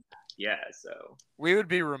 yeah. So we would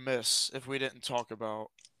be remiss if we didn't talk about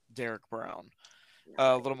Derek Brown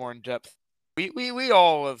a little more in depth. We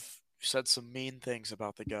all have said some mean things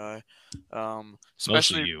about the guy,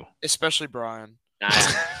 especially Brian.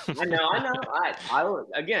 I know.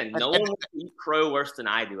 Again, no one will eat crow worse than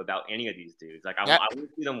I do about any of these dudes. I want to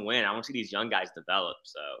see them win. I want to see these young guys develop.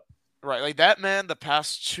 So right, that man, the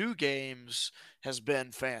past 2 games has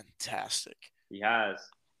been fantastic. He has.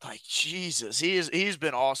 Jesus, he's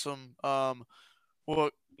been awesome. Well,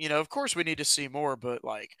 of course we need to see more, but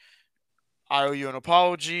I owe you an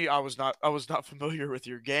apology. I was not familiar with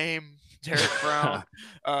your game, Derek Brown.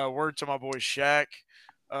 Word to my boy Shaq.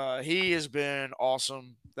 He has been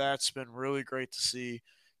awesome. That's been really great to see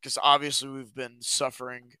because obviously we've been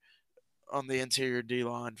suffering on the interior D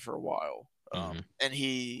line for a while. And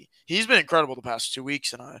he's been incredible the past 2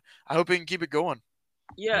 weeks, and I hope he can keep it going.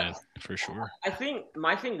 Yeah, for sure. I think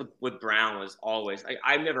my thing with Brown was always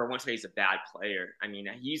I never want to say he's a bad player. I mean,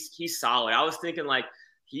 he's solid. I was thinking like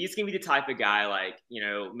he's gonna be the type of guy like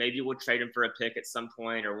maybe we'll trade him for a pick at some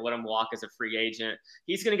point or we'll let him walk as a free agent.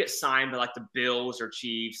 He's gonna get signed by like the Bills or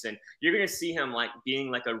Chiefs, and you're gonna see him like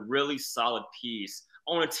being like a really solid piece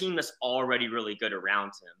on a team that's already really good around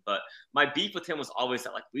him. But my beef with him was always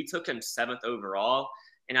that like we took him 7th overall,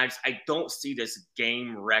 and I don't see this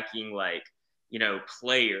game wrecking like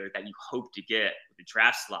player that you hope to get with a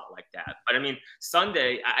draft slot like that. But I mean,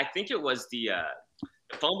 Sunday, I think it was the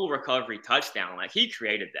fumble recovery touchdown. Like he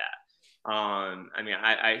created that. I mean,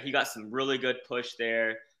 he got some really good push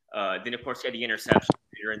there. Then of course he had the interception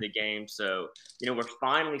later in the game. So we're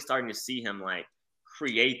finally starting to see him like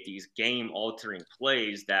create these game-altering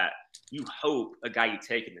plays that you hope a guy you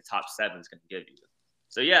take in the top 7 is going to give you.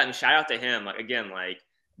 So yeah, I mean, shout out to him. Like again, like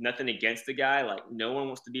nothing against the guy. Like no one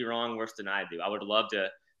wants to be wrong worse than I do. I would love to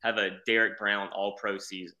have a Derek Brown all-pro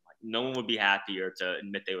season. Like no one would be happier to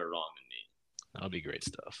admit they were wrong than me. That'll be great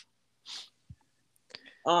stuff.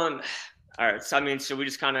 All right. So I mean, should we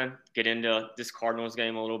just kind of get into this Cardinals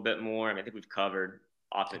game a little bit more? I mean, I think we've covered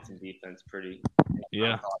offense and defense pretty.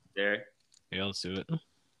 Yeah. There. Yeah, let's do it.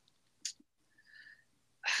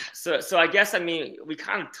 So I guess, I mean, we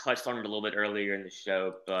kind of touched on it a little bit earlier in the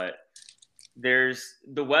show, but the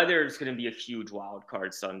weather is going to be a huge wild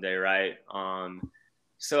card Sunday, right?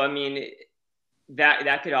 So I mean,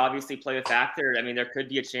 that could obviously play a factor. I mean, there could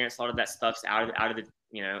be a chance a lot of that stuff's out of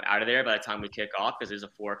there by the time we kick off because there's a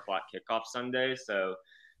 4:00 kickoff Sunday. So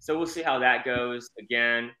we'll see how that goes.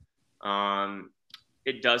 Again,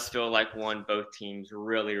 it does feel like both teams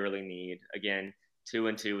really, really need. Again,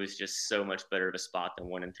 2-2 is just so much better of a spot than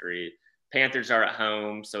 1-3. Panthers are at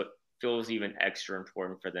home, so it feels even extra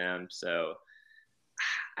important for them. So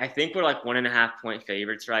I think we're like 1.5 point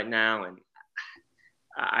favorites right now, and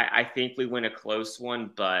I think we win a close one,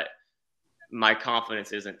 but my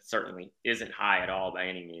confidence isn't high at all by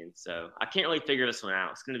any means. So I can't really figure this one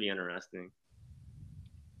out. It's going to be interesting.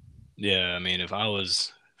 Yeah, I mean, if I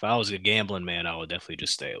was a gambling man, I would definitely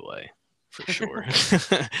just stay away for sure.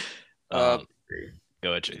 Go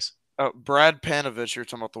ahead, Chase. Brad Panovich, you're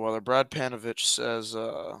talking about the weather. Brad Panovich says,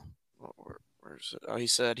 where is it? He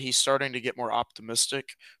said he's starting to get more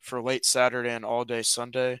optimistic for late Saturday and all day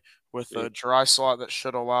Sunday with a dry slot that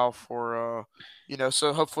should allow for,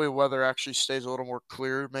 so hopefully weather actually stays a little more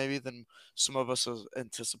clear maybe than some of us have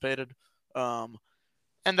anticipated. And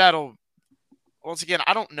that'll, once again,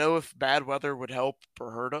 I don't know if bad weather would help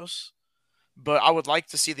or hurt us, but I would like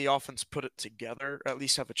to see the offense put it together, at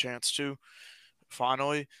least have a chance to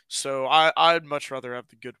finally. So I'd much rather have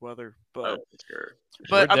the good weather. But sure.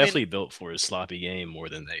 We're definitely built for a sloppy game more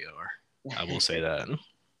than they are. I will say that.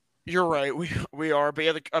 You're right. We are. But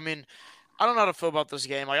yeah, I mean, I don't know how to feel about this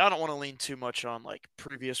game. Like, I don't want to lean too much on like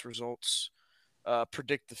previous results,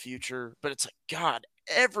 predict the future. But it's like, God,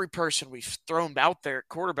 every person we've thrown out there at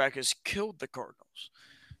quarterback has killed the Cardinals.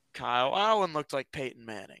 Kyle Allen looked like Peyton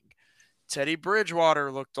Manning. Teddy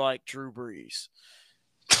Bridgewater looked like Drew Brees.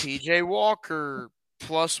 PJ Walker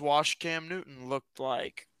plus Wash Cam Newton looked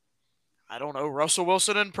like, I don't know, Russell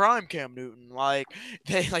Wilson and prime Cam Newton. Like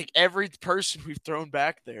every person we've thrown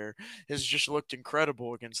back there has just looked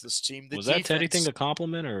incredible against this team. Was that Teddy thing a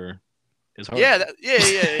compliment or his heart? Yeah,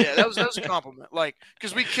 That was a compliment. Like,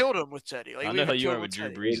 because we killed him with Teddy. Like, I know how you are with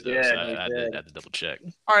Drew Brees, though. So I had to double check.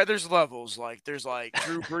 All right, there's levels. Like, there's like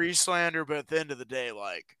Drew Brees slander, but at the end of the day,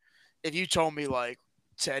 like, if you told me like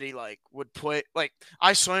Teddy like would play, like,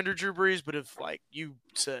 I slandered Drew Brees, but if like you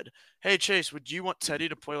said, hey Chase, would you want Teddy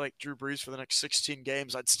to play like Drew Brees for the next 16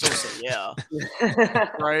 games? I'd still say yeah.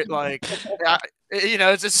 Right? Like,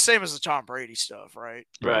 it's the same as the Tom Brady stuff, right?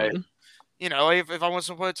 Right. If I want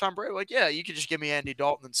to play Tom Brady, like, yeah, you could just give me Andy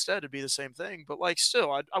Dalton instead. It'd be the same thing. But like,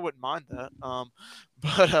 still, I wouldn't mind that.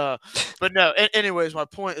 But no. Anyways, my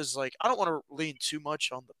point is like, I don't want to lean too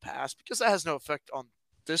much on the past because that has no effect on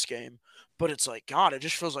this game. But it's like, God, it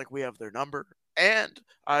just feels like we have their number. And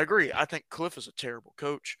I agree. I think Cliff is a terrible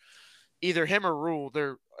coach. Either him or Rule.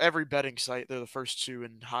 They're every betting site. They're the first two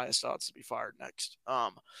and highest odds to be fired next. I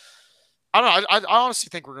don't know. I honestly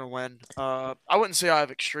think we're going to win. I wouldn't say I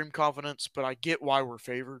have extreme confidence, but I get why we're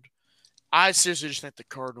favored. I seriously just think the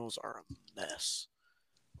Cardinals are a mess.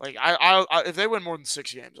 Like, I if they win more than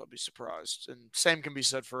 6 games, I'll be surprised. And same can be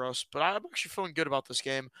said for us. But I'm actually feeling good about this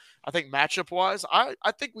game. I think matchup-wise, I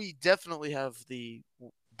think we definitely have the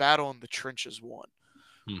battle in the trenches won,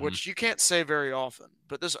 which you can't say very often.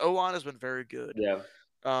 But this O-line has been very good. Yeah.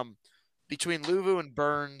 Between Luvu and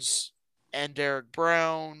Burns and Derek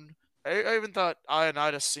Brown I even thought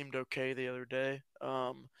Ioannidis seemed okay the other day.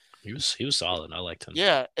 He was solid. I liked him.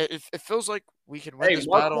 Yeah, it feels like we can win Hey, this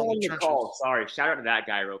battle in the Marquand trenches. McCall. Sorry, shout out to that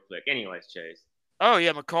guy real quick. Anyways, Chase. Oh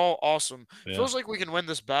yeah, McCall, awesome. Yeah. Feels like we can win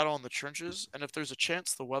this battle in the trenches, and if there's a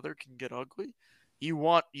chance the weather can get ugly, you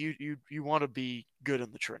want to be good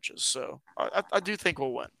in the trenches. So I do think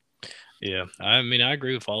we'll win. Yeah, I mean, I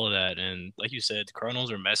agree with all of that. And like you said, the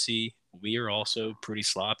Cardinals are messy. We are also pretty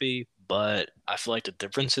sloppy. But I feel like the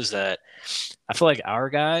difference is that I feel like our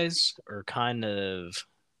guys are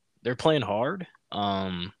they're playing hard.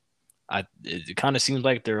 It kind of seems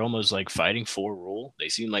like they're almost like fighting for Rule. They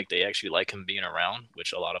seem like they actually like him being around,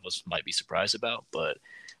 which a lot of us might be surprised about. But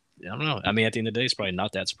I don't know. I mean, at the end of the day, it's probably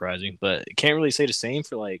not that surprising. But can't really say the same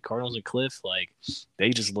for like Cardinals and Cliff. Like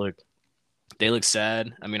they look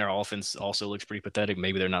sad. I mean, our offense also looks pretty pathetic.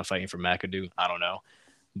 Maybe they're not fighting for McAdoo. I don't know.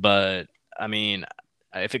 But I mean,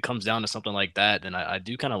 if it comes down to something like that, then I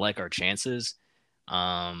do kind of like our chances.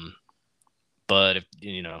 Um, but if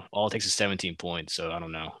all it takes is 17 points, so I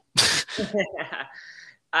don't know.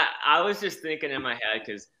 I was just thinking in my head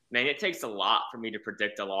because man, it takes a lot for me to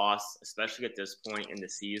predict a loss, especially at this point in the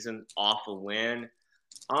season, off a win.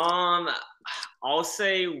 I'll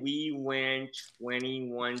say we win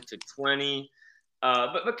 21-20.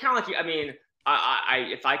 But kind of like you, I mean, I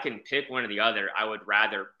if I can pick one or the other, I would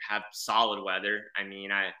rather have solid weather. I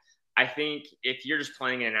mean, I think if you're just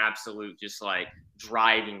playing in an absolute just like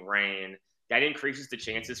driving rain, that increases the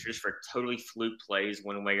chances just for totally fluke plays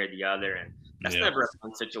one way or the other, and that's never a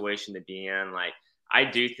fun situation to be in. Like I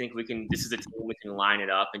do think we can. This is a team we can line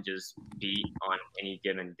it up and just beat on any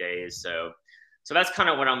given days. So that's kind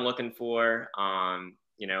of what I'm looking for.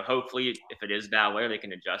 Hopefully, if it is bad weather, they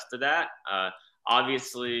can adjust to that.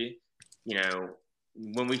 Obviously,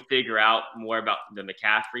 when we figure out more about the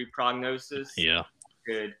McCaffrey prognosis, Yeah,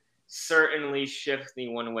 could certainly shift me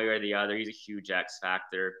one way or the other. He's a huge X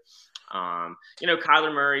factor.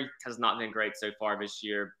 Kyler Murray has not been great so far this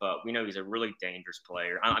year, but we know he's a really dangerous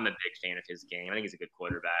player. I'm a big fan of his game. I think he's a good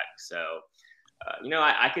quarterback. So,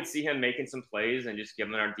 I could see him making some plays and just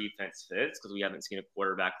giving our defense fits because we haven't seen a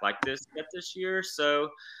quarterback like this yet this year. So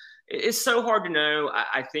it's so hard to know.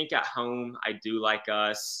 I think at home, I do like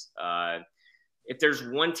us. If there's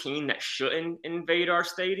one team that shouldn't invade our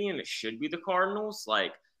stadium, it should be the Cardinals.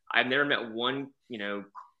 Like I've never met one,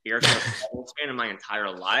 Arizona Cardinals fan in my entire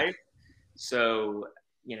life. So,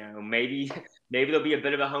 maybe there'll be a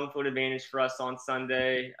bit of a home field advantage for us on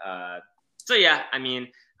Sunday. So yeah, I mean,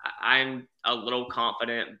 I'm a little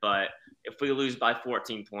confident, but if we lose by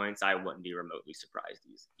 14 points, I wouldn't be remotely surprised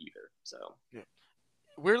either. So yeah.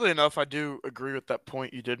 Weirdly enough, I do agree with that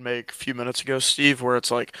point you did make a few minutes ago, Steve, where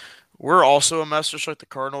it's like we're also a mess just like the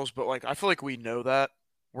Cardinals, but like I feel like we know that.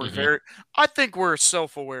 I think we're a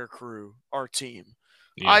self-aware crew, our team.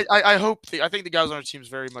 yeah. I think the guys on our teams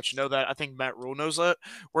very much know that. I think Matt Rule knows that.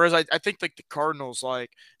 Whereas I think like the Cardinals,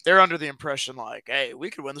 like they're under the impression like, hey, we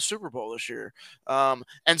could win the Super Bowl this year. And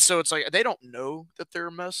so it's like they don't know that they're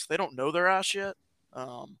a mess. They don't know their ass yet.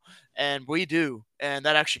 And we do, and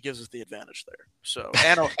that actually gives us the advantage there. So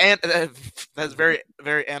and that's very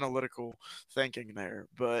very analytical thinking there.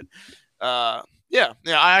 But yeah,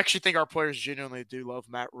 I actually think our players genuinely do love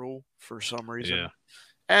Matt Rule for some reason. Yeah.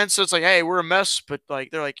 And so it's like, hey, we're a mess, but like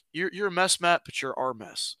they're like, you're a mess, Matt, but you're our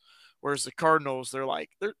mess. Whereas the Cardinals, they're a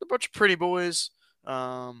bunch of pretty boys,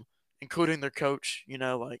 including their coach.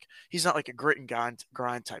 Like he's not like a grit and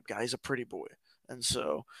grind type guy. He's a pretty boy, and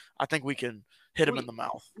so I think we can hit him in the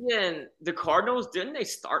mouth. Yeah, and the Cardinals didn't they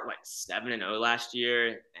start like 7-0 last year?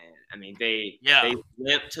 And I mean they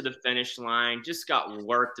limped to the finish line, just got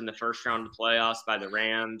worked in the first round of the playoffs by the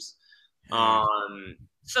Rams.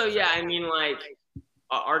 So yeah, I mean like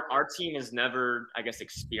our team has never, I guess,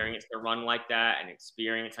 experienced a run like that and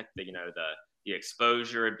experienced like the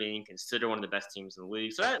exposure of being considered one of the best teams in the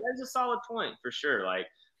league. So that's a solid point for sure. Like,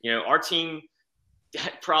 our team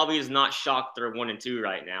probably is not shocked they're 1-2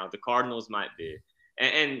 right now. The Cardinals might be.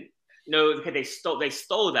 And no, because they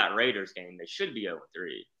stole that Raiders game. They should be 0-3.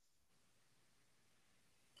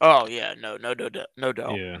 Oh yeah, no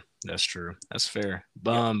doubt. Yeah, that's true. That's fair.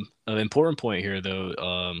 But an important point here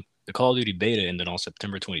though, the Call of Duty beta ended on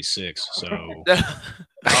September 26th, so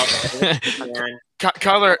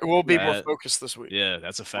Kyler will be more focused this week. Yeah,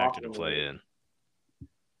 that's a factor to play in.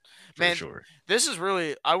 Man, sure. This is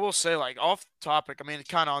really, I will say, like off topic. I mean,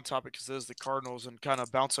 kind of on topic because it is the Cardinals, and kind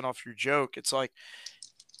of bouncing off your joke. It's like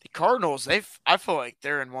the Cardinals. I feel like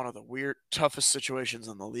they're in one of the toughest situations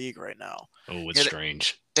in the league right now. Oh, it's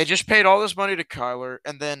strange. They just paid all this money to Kyler,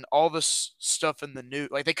 and then all this stuff in the news.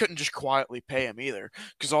 Like they couldn't just quietly pay him either,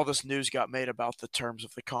 because all this news got made about the terms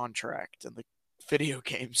of the contract and the video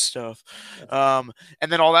game stuff. And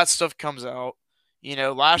then all that stuff comes out.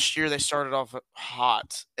 Last year they started off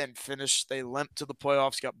hot and finished. They limped to the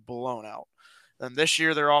playoffs, got blown out. And this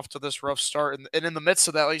year they're off to this rough start. And in the midst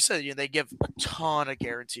of that, like you said, they give a ton of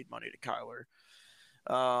guaranteed money to Kyler.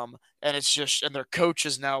 And it's just, and their coach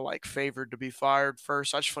is now like favored to be fired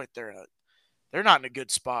first. I just feel like they're not in a good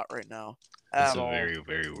spot right now. It's at a all. very,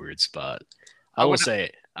 very weird spot. I will say,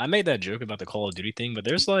 I made that joke about the Call of Duty thing, but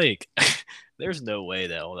there's like, there's no way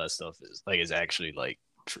that all that stuff is actually like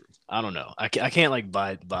true. I don't know. I can't like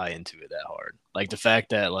buy into it that hard. Like the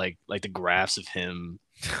fact that like the graphs of him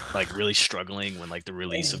like really struggling when like the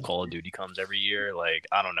release of Call of Duty comes every year. Like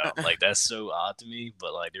I don't know. Like that's so odd to me.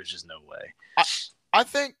 But like there's just no way. I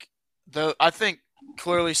think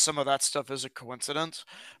clearly some of that stuff is a coincidence,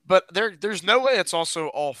 but there's no way it's also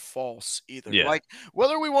all false either. Yeah. Like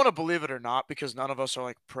whether we want to believe it or not, because none of us are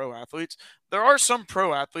like pro athletes, there are some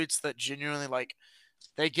pro athletes that genuinely like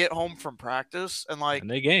they get home from practice and like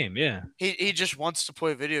And they game, yeah. He just wants to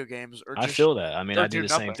play video games or I just, feel that. I mean, I do the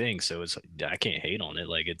nothing. same thing, so I can't hate on it.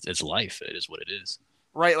 Like it's life. It is what it is.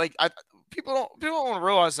 Right? Like people don't want to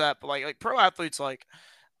realize that, but like pro athletes like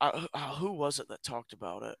who was it that talked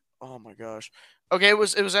about it? Oh my gosh. Okay, it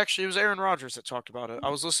was Aaron Rodgers that talked about it. I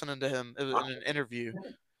was listening to him in an interview.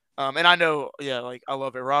 And I know, yeah, like I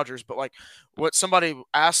love Aaron Rodgers, but like what somebody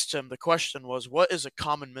asked him, the question was, what is a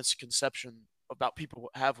common misconception about people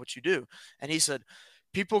have what you do? And he said,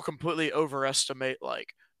 people completely overestimate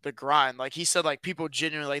like the grind. Like he said, like people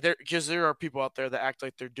genuinely like because there are people out there that act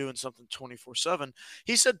like they're doing something 24/7.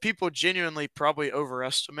 He said people genuinely probably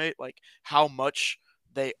overestimate like how much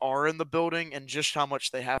they are in the building and just how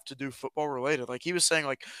much they have to do football related. Like he was saying,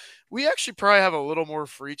 like we actually probably have a little more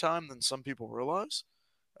free time than some people realize.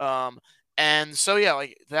 And so yeah,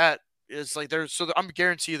 like that is like I'm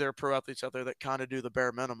guarantee there are pro athletes out there that kind of do the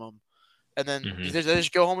bare minimum, and then they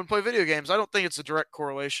just go home and play video games. I don't think it's a direct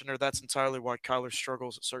correlation, or that's entirely why Kyler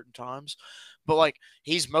struggles at certain times. But like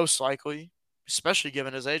he's most likely, especially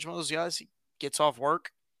given his age, one of those guys he gets off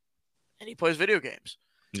work and he plays video games.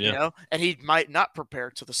 Yeah. And he might not prepare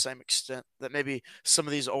to the same extent that maybe some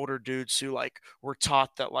of these older dudes who like were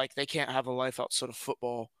taught that like they can't have a life outside of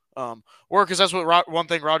football. Or because that's what one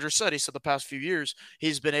thing Rodgers said. He said the past few years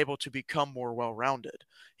he's been able to become more well-rounded.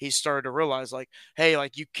 He started to realize like, hey,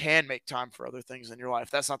 like you can make time for other things in your life.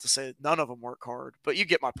 That's not to say that none of them work hard, but you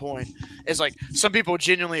get my point. It's like some people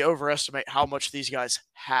genuinely overestimate how much these guys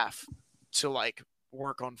have to like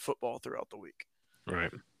work on football throughout the week.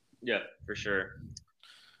 Right. Yeah, for sure.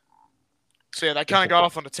 So yeah, that kind of got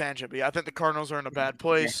off on a tangent, but yeah, I think the Cardinals are in a bad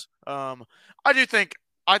place. I think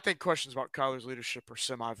questions about Kyler's leadership are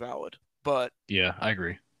semi-valid, but yeah, I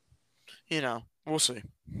agree. We'll see.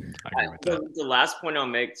 I agree with that. The last point I'll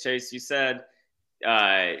make, Chase, you said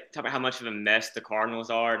talk about how much of a mess the Cardinals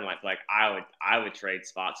are, and like I would trade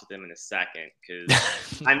spots with them in a second because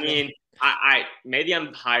I mean I maybe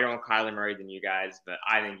I'm higher on Kyler Murray than you guys, but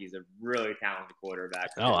I think he's a really talented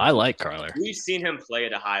quarterback. Oh, I like Kyler. We've seen him play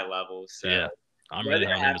at a high level, so yeah, I'm really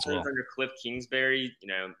high on him as well. Under Cliff Kingsbury,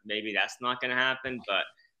 maybe that's not going to happen. But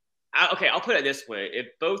I'll put it this way: if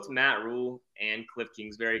both Matt Rule and Cliff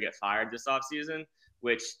Kingsbury get fired this offseason,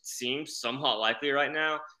 which seems somewhat likely right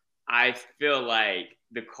now, I feel like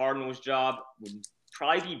the Cardinals' job would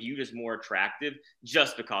probably be viewed as more attractive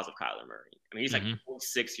just because of Kyler Murray. I mean, he's like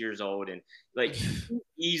 6 years old and like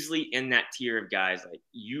easily in that tier of guys. Like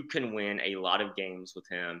you can win a lot of games with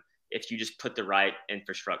him if you just put the right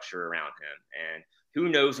infrastructure around him. And who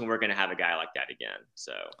knows when we're going to have a guy like that again.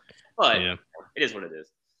 So, but it is what it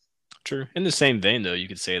is. True. In the same vein, though, you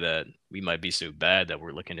could say that we might be so bad that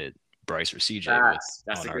we're looking at Bryce or CJ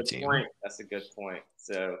that's on a our good team. point. That's a good point.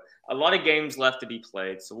 So a lot of games left to be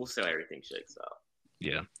played. So we'll see how everything shakes out.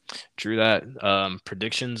 Yeah, true that.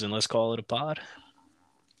 Predictions, and let's call it a pod.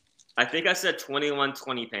 I think I said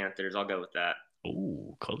 21-20 Panthers. I'll go with that.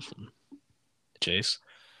 Ooh, close one. Chase?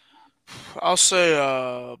 I'll say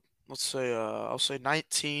I'll say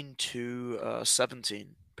 19-17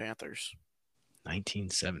 Panthers.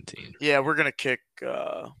 19-17. Yeah, we're gonna kick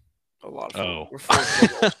a lot of. Oh, we're 4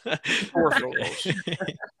 field goals.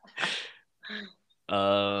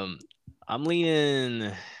 I'm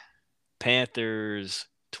leaning Panthers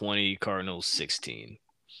 20, Cardinals 16.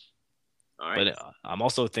 All right. But I'm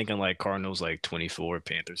also thinking like Cardinals like 24,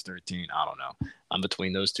 Panthers 13. I don't know. I'm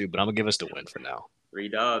between those two, but I'm gonna give us the win for now. 3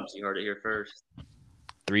 dubs. You heard it here first.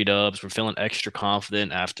 3 dubs. We're feeling extra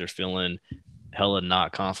confident after feeling hella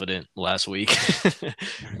not confident last week.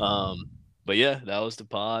 But yeah, that was the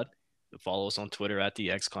pod. Follow us on Twitter at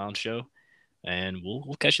the X Clown Show, and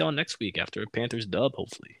we'll catch y'all next week after a Panthers dub.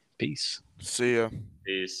 Hopefully, peace. See ya.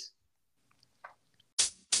 Peace.